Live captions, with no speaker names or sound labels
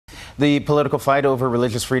The political fight over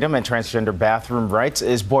religious freedom and transgender bathroom rights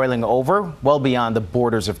is boiling over well beyond the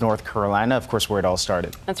borders of North Carolina, of course, where it all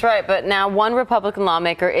started. That's right. But now one Republican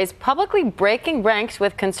lawmaker is publicly breaking ranks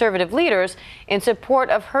with conservative leaders in support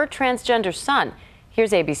of her transgender son.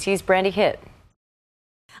 Here's ABC's Brandy Hitt.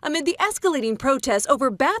 Amid the escalating protests over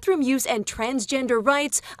bathroom use and transgender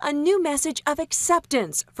rights, a new message of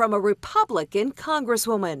acceptance from a Republican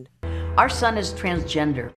congresswoman. Our son is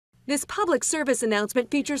transgender. This public service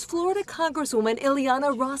announcement features Florida Congresswoman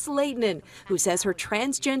Ileana Ros-Lehtinen, who says her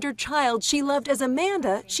transgender child she loved as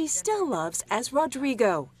Amanda, she still loves as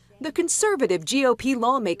Rodrigo. The conservative GOP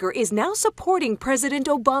lawmaker is now supporting President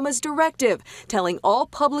Obama's directive, telling all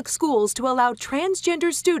public schools to allow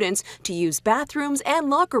transgender students to use bathrooms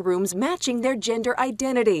and locker rooms matching their gender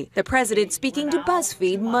identity. The president speaking to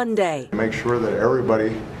BuzzFeed Monday. Make sure that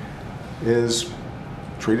everybody is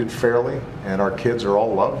treated fairly and our kids are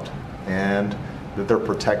all loved and that they're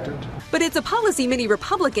protected. But it's a policy many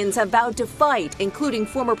Republicans have vowed to fight, including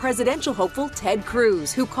former presidential hopeful Ted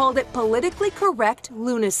Cruz, who called it politically correct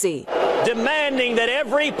lunacy. Demanding that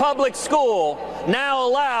every public school now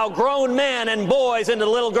allow grown men and boys into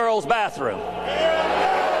the little girl's bathroom.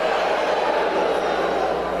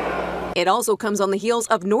 It also comes on the heels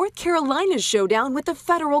of North Carolina's showdown with the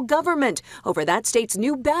federal government over that state's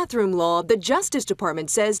new bathroom law the Justice Department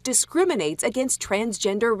says discriminates against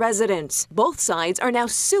transgender residents. Both sides are now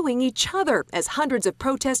suing each other as hundreds of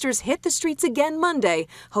protesters hit the streets again Monday,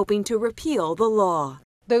 hoping to repeal the law.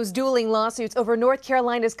 Those dueling lawsuits over North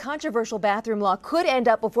Carolina's controversial bathroom law could end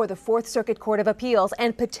up before the Fourth Circuit Court of Appeals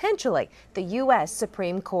and potentially the U.S.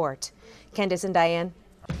 Supreme Court. Candace and Diane.